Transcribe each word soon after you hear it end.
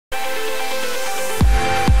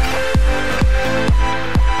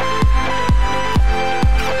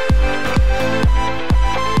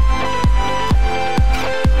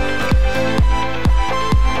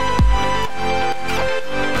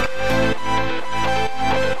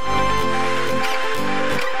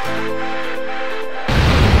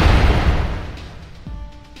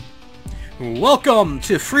Welcome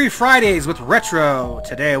to Free Fridays with Retro.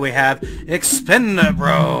 Today we have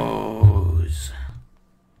Expendables.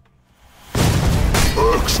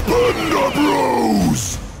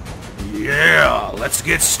 Expendables! Yeah, let's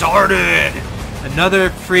get started.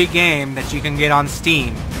 Another free game that you can get on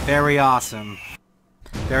Steam. Very awesome.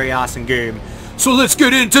 Very awesome game. So let's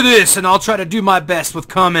get into this, and I'll try to do my best with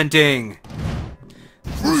commenting.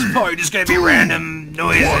 This is probably just gonna be random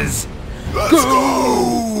noises. Let's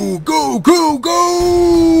go! Go, go,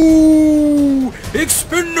 go!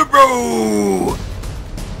 Expendable!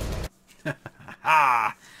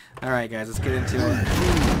 Alright guys, let's get into it.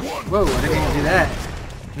 Whoa, I didn't even do that.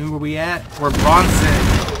 Who are we at? We're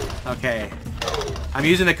Bronson. Okay. I'm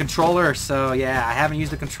using a controller, so yeah, I haven't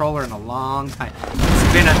used a controller in a long time.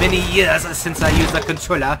 It's been a many years since I used a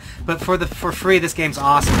controller, but for free, this game's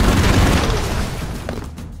awesome.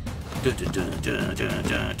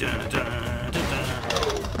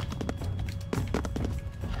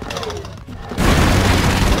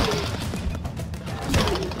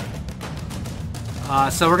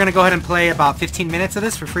 So we're gonna go ahead and play about 15 minutes of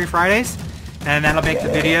this for Free Fridays, and that'll make the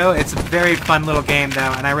video. It's a very fun little game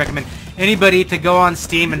though, and I recommend anybody to go on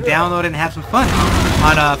Steam and download it and have some fun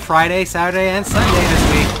on Friday, Saturday, and Sunday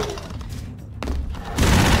this week.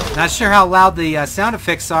 Not sure how loud the sound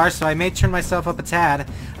effects are, so I may turn myself up a tad.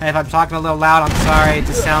 And if I'm talking a little loud, I'm sorry. It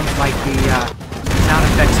just sounds like the sound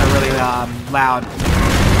effects are really loud.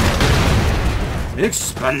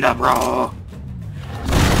 Expendable.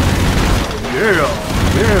 Yeah,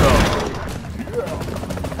 yeah.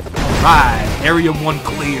 Alright, Area 1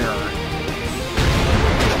 clear.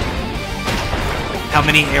 How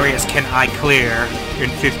many areas can I clear in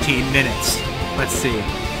 15 minutes? Let's see.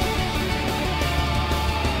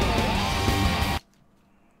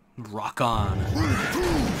 Rock on.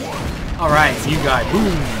 Alright, you guy.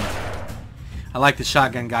 Boom. I like the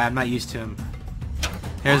shotgun guy. I'm not used to him.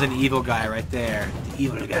 There's an evil guy right there. The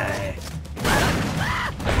evil guy.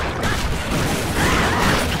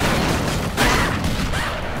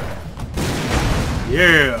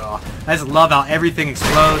 Yeah. I just love how everything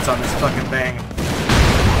explodes on this fucking thing.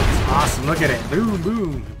 It's awesome. Look at it. Boom,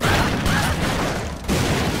 boom.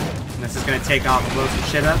 And this is gonna take off and blow some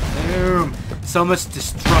shit up. Boom. So much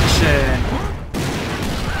destruction.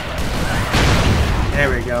 There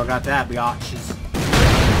we go. Got that, biatches.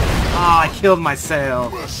 Ah, I killed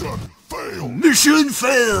myself. Mission failed! Mission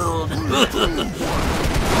failed!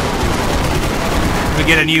 We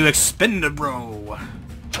get a new Expendable.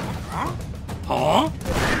 Huh? Huh?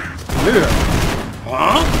 Yeah.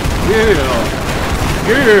 Huh? Yeah.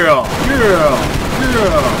 Yeah. Yeah.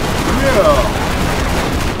 Yeah.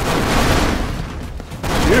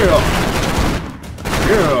 Yeah.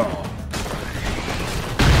 Yeah.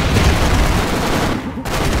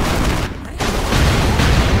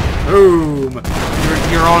 Boom!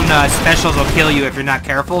 Your own specials will kill you if you're not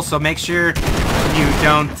careful, so make sure you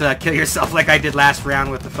don't kill yourself like I did last round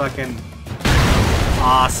with the fucking...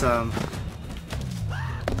 Awesome.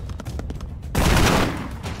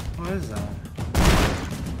 What is that?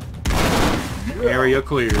 Area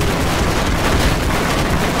clear.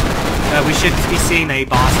 We should be seeing a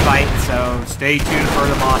boss fight, so stay tuned for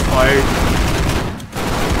the boss fight.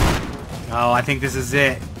 Oh, I think this is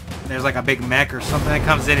it. There's like a big mech or something that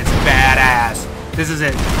comes in. It's badass. This is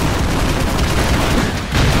it.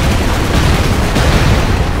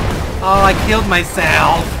 Oh, I killed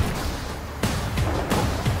myself.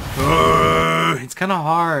 It's kind of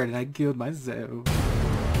hard, and I killed myself.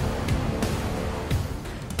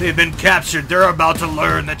 They've been captured. They're about to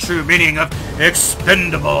learn the true meaning of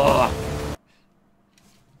expendable.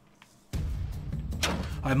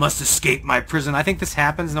 I must escape my prison. I think this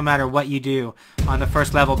happens no matter what you do on the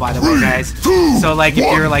first level, by the way, guys. So, like, if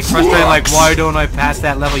you're, like, frustrated, like, why don't I pass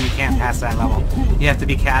that level? You can't pass that level. You have to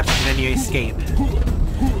be captured, and then you escape.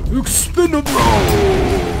 Expendable!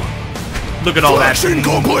 Look at all that. Flexing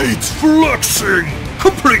complete! Flexing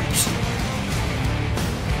complete!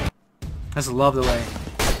 I just love the way.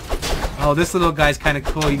 Oh, this little guy's kind of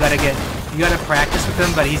cool. You gotta practice with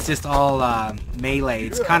him, but he's just all melee.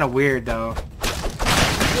 It's kind of weird, though.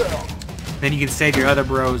 Then you can save your other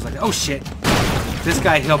bros. Like, oh shit. This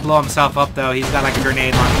guy, he'll blow himself up though. He's got like a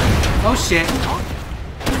grenade launcher. Oh shit.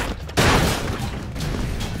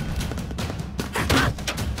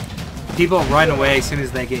 People run away as soon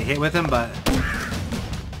as they get hit with him, but...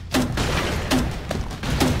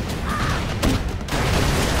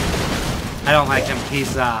 I don't like him.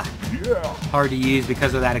 He's hard to use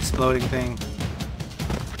because of that exploding thing.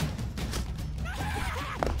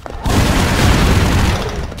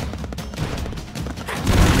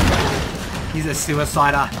 He's a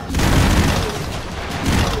suicider.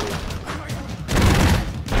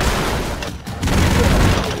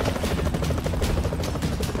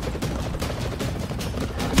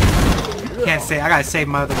 can't say. I gotta save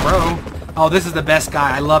my other bro. Oh, this is the best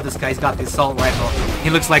guy. I love this guy. He's got the assault rifle. He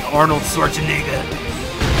looks like Arnold Schwarzenegger.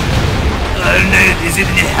 Arnold is in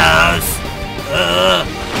the house.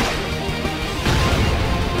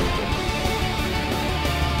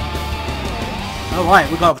 Alright,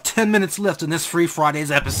 we got 10 minutes left in this Free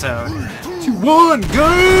Fridays episode. 2, 1, go!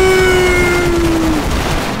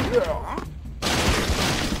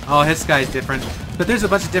 Oh, his guy's different. But there's a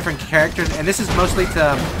bunch of different characters, and this is mostly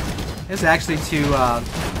to... This is actually to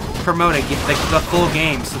promote the full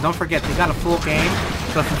game. So don't forget, they got a full game.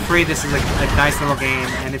 So for free, this is a nice little game,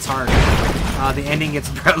 and it's hard. The ending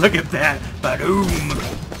gets... Look at that. Ba-doom!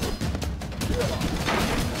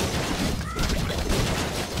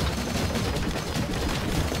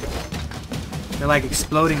 They're like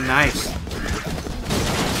exploding knives.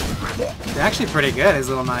 They're actually pretty good, his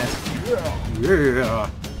little knives. Yeah.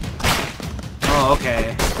 Oh,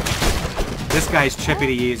 okay. This guy's trippy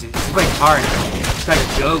to use. He's like hard. He's like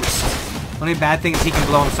a ghost. Only bad thing is he can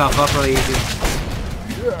blow himself up really easy.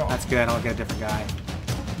 That's good. I'll get a different guy.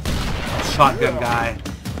 Shotgun guy.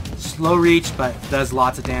 Slow reach, but does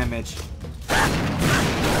lots of damage.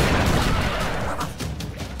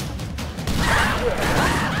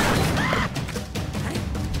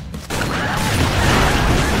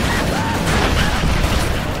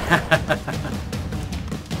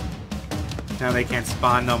 No, they can't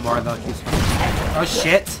spawn no more. They'll keep spawning. Oh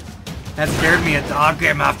shit! That scared me. A dog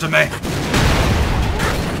came after me.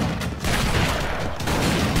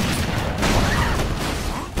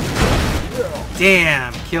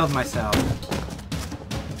 Damn! Killed myself.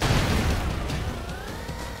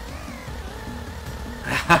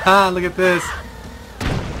 Haha! Look at this.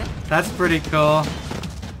 That's pretty cool.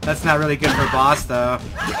 That's not really good for boss though.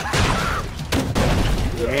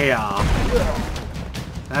 Yeah.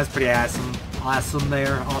 That's pretty awesome. Awesome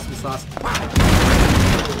there. Awesome sauce.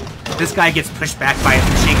 This guy gets pushed back by his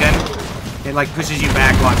machine gun. It like pushes you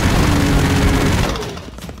back. Watch.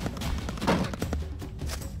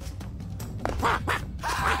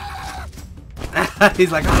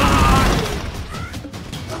 He's like, ah!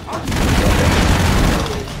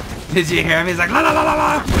 Did you hear him? He's like, la la la la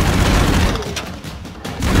la!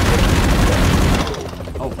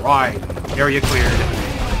 Alright. Area cleared.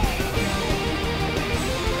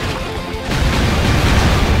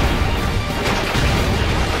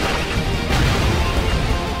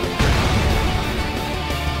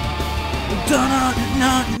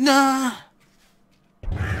 Da-na-na-na!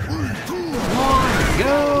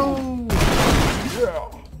 Go!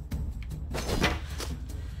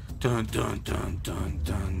 Dun dun dun dun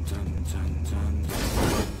dun dun dun dun.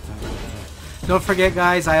 Don't forget,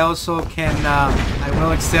 guys, I also can, I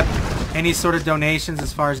will accept any sort of donations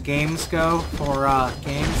as far as games go for,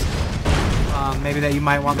 games. Maybe that you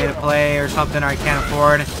might want me to play or something or I can't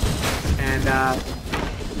afford. And,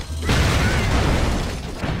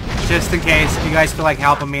 just in case, if you guys feel like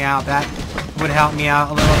helping me out, that would help me out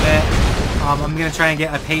a little bit. I'm going to try and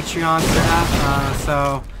get a Patreon set up,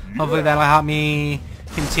 so hopefully that'll help me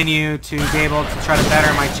continue to be able to try to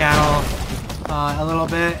better my channel a little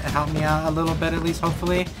bit, help me out a little bit at least,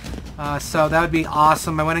 hopefully. So that would be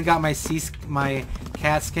awesome. I went and got my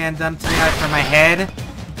CAT scan done tonight for my head,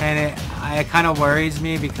 and it kind of worries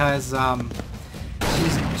me because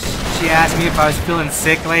she asked me if I was feeling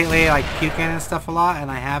sick lately, like puking and stuff a lot, and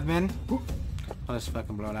I have been. I'll just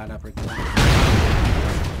fucking blow that up right there.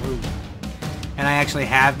 Ooh. And I actually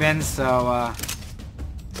have been, so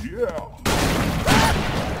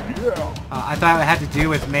I thought it had to do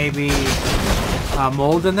with maybe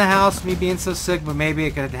mold in the house, me being so sick, but maybe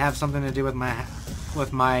it could have something to do with my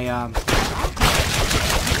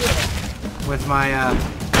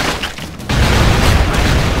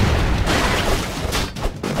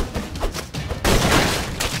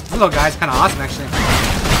this little guy's kind of awesome, actually.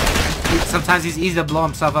 Sometimes he's easy to blow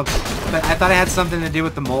himself up, but I thought it had something to do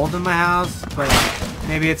with the mold in my house, but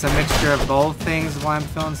maybe it's a mixture of both things why I'm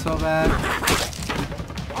feeling so bad.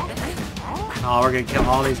 Oh, we're gonna kill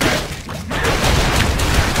all these guys.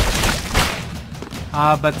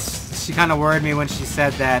 But she kind of worried me when she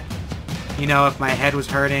said that, you know, if my head was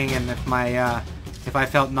hurting and if I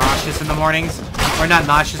felt nauseous in the mornings, or not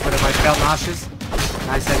nauseous, but if I felt nauseous,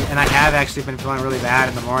 and I said, and I have actually been feeling really bad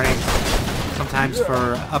in the mornings. Sometimes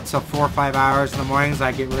for up to 4 or 5 hours in the mornings,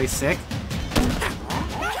 I get really sick.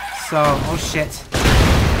 So, oh shit.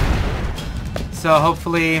 So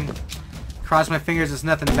hopefully, cross my fingers, it's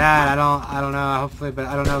nothing bad. I don't know. Hopefully, but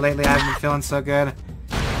I don't know. Lately, I haven't been feeling so good.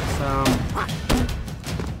 So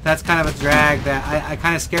that's kind of a drag. That I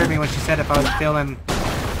kind of scared me when she said if I was feeling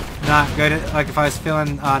not good, like if I was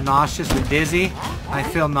feeling nauseous or dizzy. I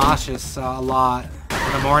feel nauseous a lot.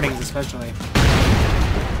 in the mornings especially.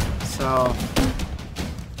 So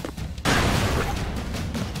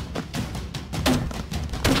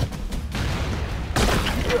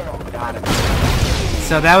got it.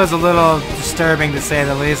 So that was a little disturbing to say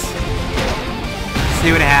the least.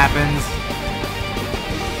 See what happens.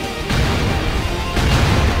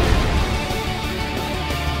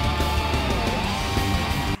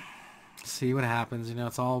 See what happens, you know,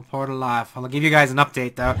 it's all part of life. I'll give you guys an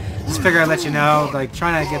update though. Just figure I'd let you know, like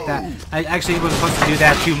trying to get that. I actually was supposed to do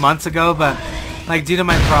that 2 months ago, but like due to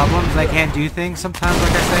my problems I can't do things sometimes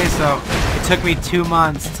like I say, so it took me 2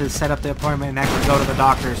 months to set up the appointment and actually go to the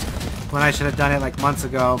doctors when I should have done it like months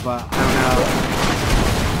ago, but I don't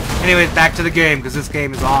know. Anyways, back to the game, because this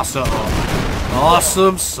game is awesome.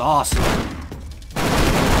 Awesome sauce.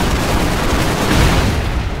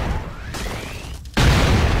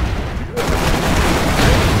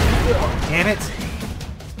 Damn it.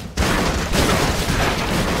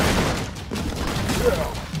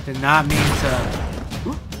 Did not mean to.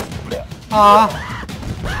 Aw.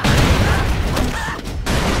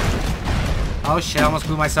 Oh shit, I almost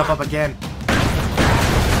blew myself up again.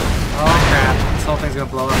 Oh crap, this whole thing's gonna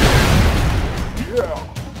blow up.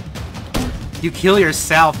 You kill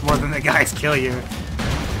yourself more than the guys kill you.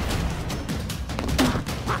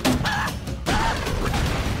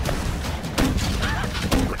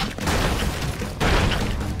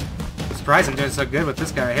 Surprised I'm doing so good with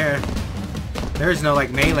this guy right here. There's no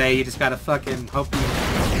like melee, you just gotta fucking hope you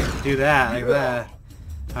do that like that.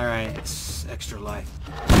 Alright, it's extra life.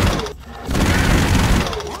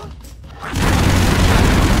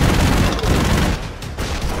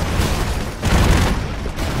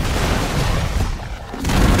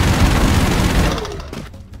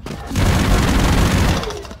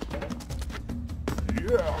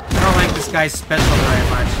 I don't like this guy's special very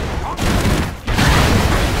much.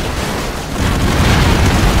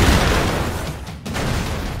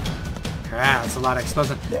 Crap, that's a lot of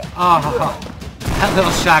explosion. Oh, that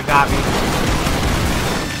little shot got me.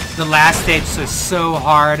 The last stage was so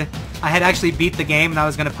hard. I had actually beat the game and I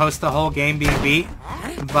was going to post the whole game being beat,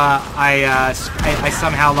 but I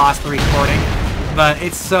somehow lost the recording. But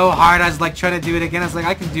it's so hard, I was like trying to do it again. I was like,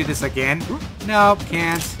 I can do this again. Nope,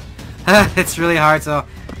 can't. It's really hard, so...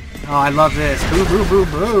 Oh, I love this. Boom, boom,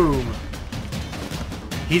 boom, boom.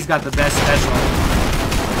 He's got the best special.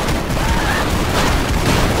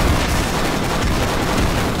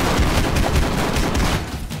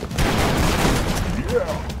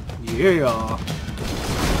 Yeah.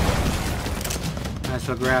 I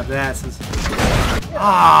shall grab that since...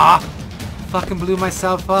 Ah! Fucking blew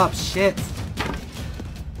myself up. Shit.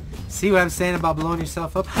 See what I'm saying about blowing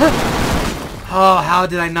yourself up? Oh, how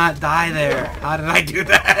did I not die there? How did I do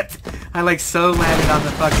that? I like so landed on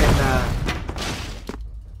the fucking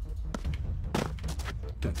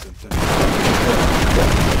Dun, dun, dun.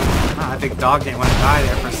 Ah, I think dog didn't want to die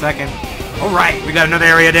there for a second. Alright, we got another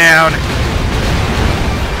area down.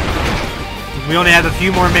 We only have a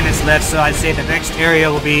few more minutes left, so I'd say the next area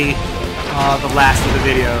will be the last of the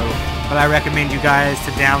video. But I recommend you guys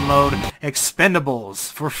to download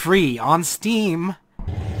Expendables for free on Steam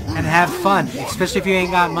and have fun. Especially if you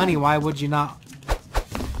ain't got money, why would you not?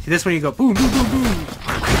 See, this one you go boom, boom, boom, boom.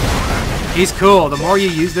 He's cool. The more you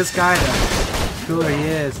use this guy, the cooler he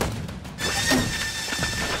is.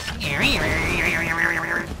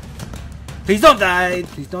 Please don't die.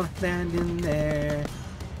 Please don't stand in there.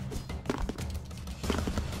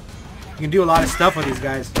 You can do a lot of stuff with these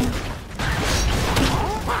guys.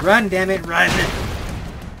 Run, damn it, run!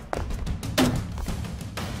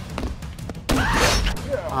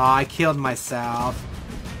 Oh, I killed myself.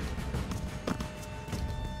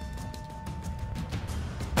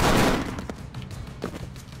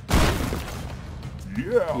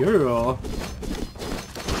 Yeah.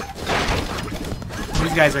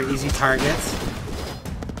 These guys are easy targets.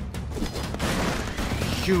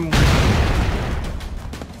 Shoom.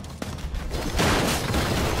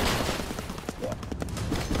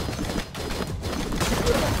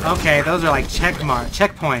 Okay, those are like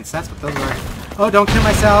checkpoints. That's what those are. Oh, don't kill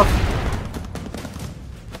myself.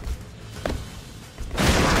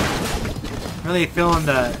 Really feeling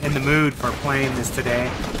in the mood for playing this today.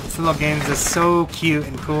 This little game is just so cute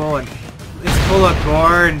and cool, and it's full of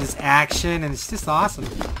gore and just action, and it's just awesome.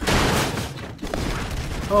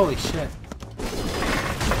 Holy shit.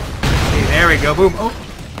 See, there we go. Boom. Oh.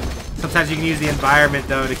 Sometimes you can use the environment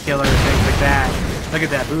though to kill other things like that. Look at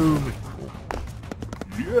that. Boom.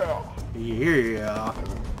 Yeah.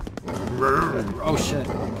 Oh shit.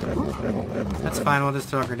 That's fine, we'll just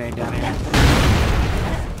throw a grenade down here.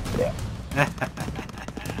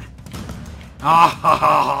 Oh,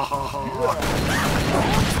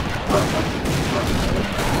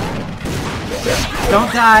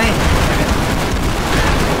 Don't die!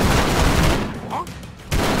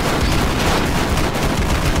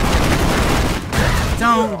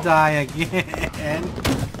 Don't die again!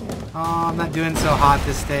 Oh, I'm not doing so hot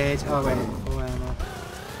this stage. Oh, wait. Oh, I don't know.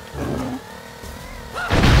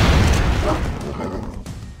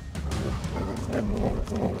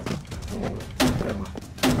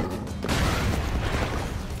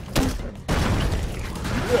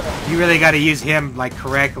 You really gotta use him, like,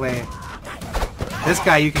 correctly. This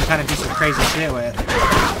guy you can kind of do some crazy shit with.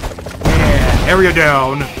 Yeah, area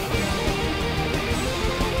down.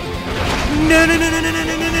 No, no, no, no, no, no,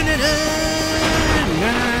 no, no, no, no, no.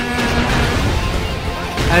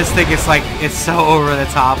 I just think it's like, it's so over the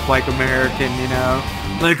top, like American, you know?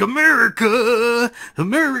 Like, America!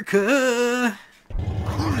 America!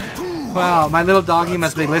 Wow, my little doggy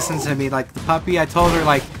must be listening to me. Like, the puppy, I told her,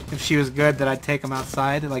 like, if she was good, that I'd take him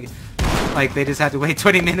outside. Like they just had to wait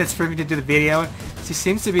 20 minutes for me to do the video. She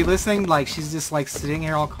seems to be listening. Like, she's just, like, sitting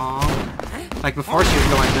here all calm. Like, before she was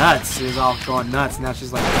going nuts. She was all going nuts. Now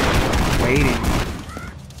she's, like, waiting.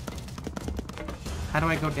 How do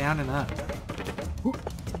I go down and up?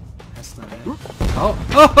 That's not it. Oh!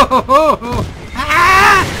 Oh! Oh! Oh! Oh!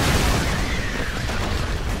 Ah!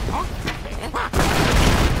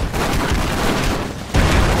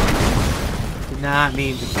 Did not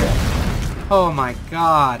mean to kill. Oh my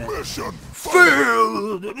god. Mission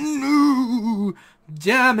Failed! No!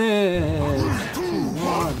 Damn it! 2,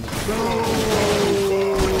 1, go!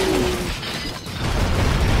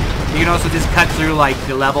 You can also just cut through like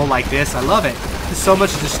the level like this. I love it. There's so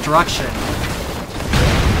much destruction.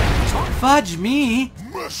 Fudge me!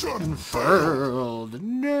 Mission Failed.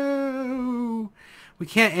 No! We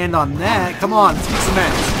can't end on that. Come on, let's get some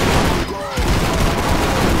ass.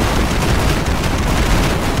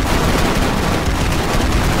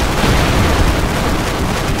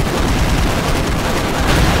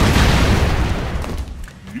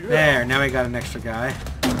 There, now we got an extra guy.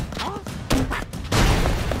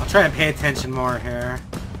 I'll try and pay attention more here.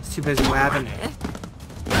 It's too busy laughing.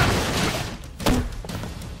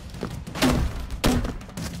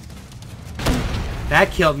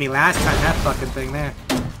 That killed me last time, that fucking thing there.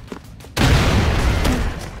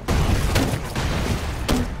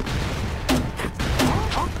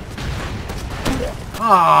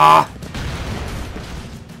 Aww.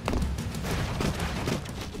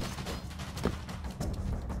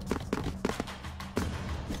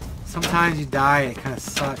 Sometimes you die, it kind of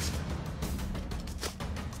sucks.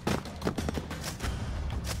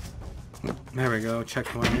 There we go,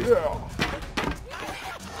 checkpoint.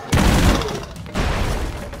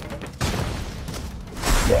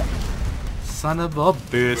 Yeah. Son of a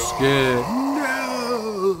biscuit.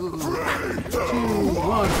 No! 2,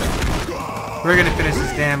 1. We're gonna finish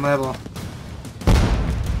this damn level.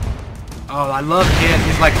 Oh, I love him.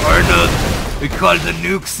 He's like, Arnold, we call the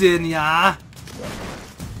nukes in, yeah?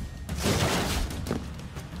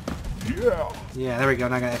 Yeah. Yeah, there we go.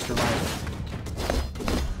 Now I got extra life.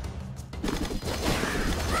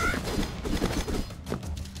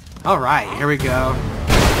 Alright, here we go.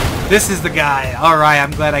 This is the guy. Alright,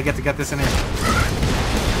 I'm glad I get to get this in here.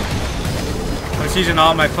 I was using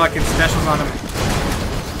all my fucking specials on him.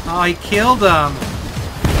 Oh, he killed him.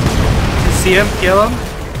 You see him? Kill him?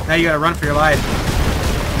 Now you gotta run for your life.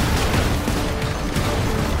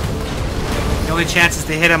 The only chance is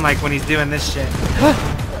to hit him like when he's doing this shit.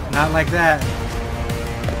 Not like that.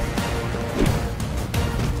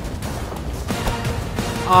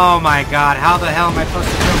 Oh my god, how the hell am I supposed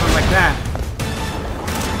to kill him like that?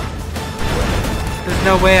 There's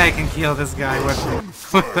no way I can kill this guy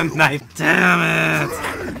with a knife. Damn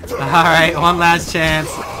it! Alright, one last chance.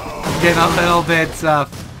 I'm getting a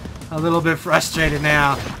little bit frustrated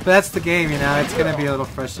now. But that's the game, you know, it's gonna be a little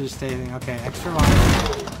frustrating. Okay, extra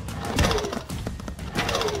life.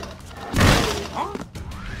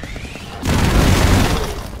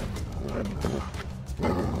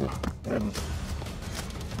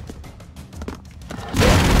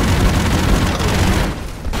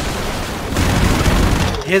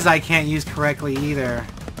 His I can't use correctly either.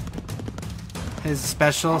 His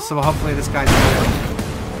special, so hopefully this guy's good.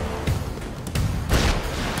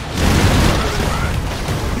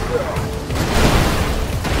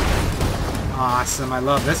 Awesome, I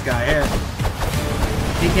love this guy here.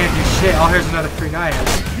 He can't do shit. Oh, here's another free guy.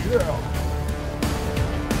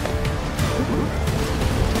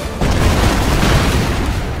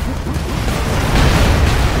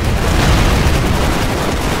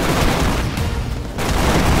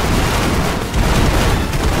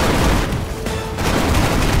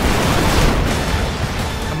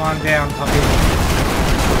 Come on down, puppy.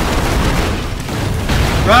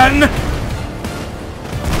 Run!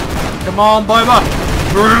 Come on, baby!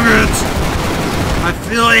 Bring it! I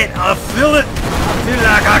feel it! I feel it! I feel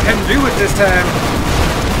like I can do it this time!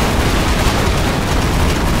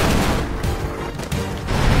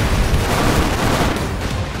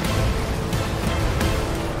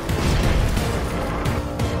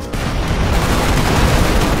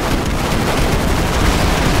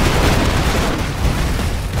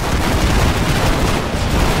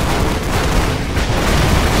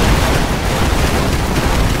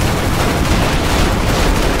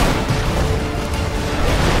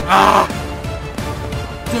 Ah!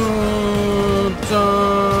 Dun,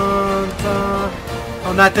 dun, dun.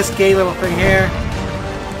 Oh, not this gay little thing here.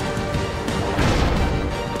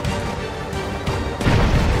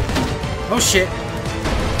 Oh shit.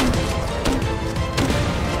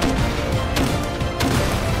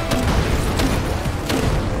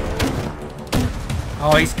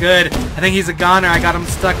 Oh, he's good. I think he's a goner. I got him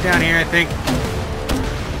stuck down here, I think.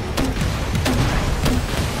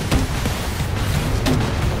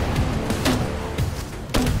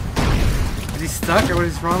 Is he stuck or what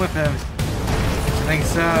is wrong with him? I think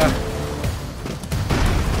so.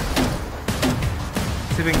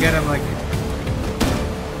 See if we can get him like...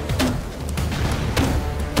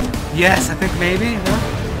 Yes, I think maybe. Huh?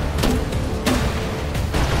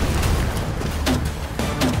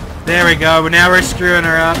 There we go. Now we're screwing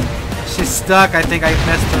her up. She's stuck. I think I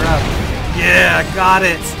messed her up. Yeah, I got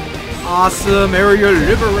it. Awesome. Area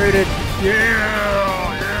liberated. Yeah.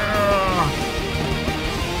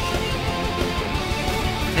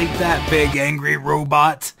 Take that, big angry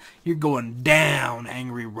robot. You're going down,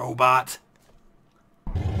 angry robot.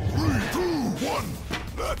 3, 2, 1,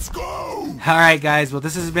 let's go! Alright guys, well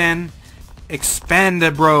this has been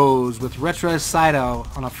Expendables with Retrocidal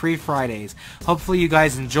on a free Fridays. Hopefully you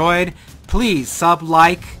guys enjoyed. Please sub,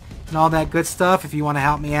 like, and all that good stuff if you want to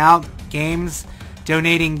help me out. Games,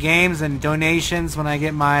 donating games and donations when I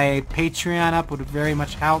get my Patreon up would very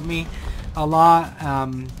much help me a lot.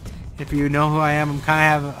 If you know who I am, I'm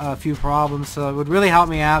kind of have a few problems, so it would really help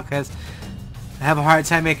me out because I have a hard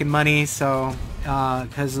time making money, so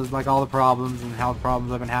because of like all the problems and health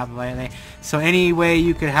problems I've been having lately. So any way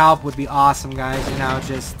you could help would be awesome, guys. You know,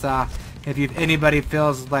 just if anybody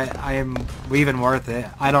feels like I am even worth it.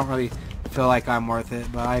 I don't really feel like I'm worth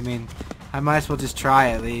it, but I mean, I might as well just try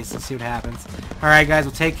at least and see what happens. Alright guys,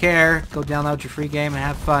 well take care, go download your free game and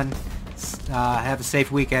have fun. Have a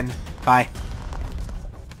safe weekend. Bye.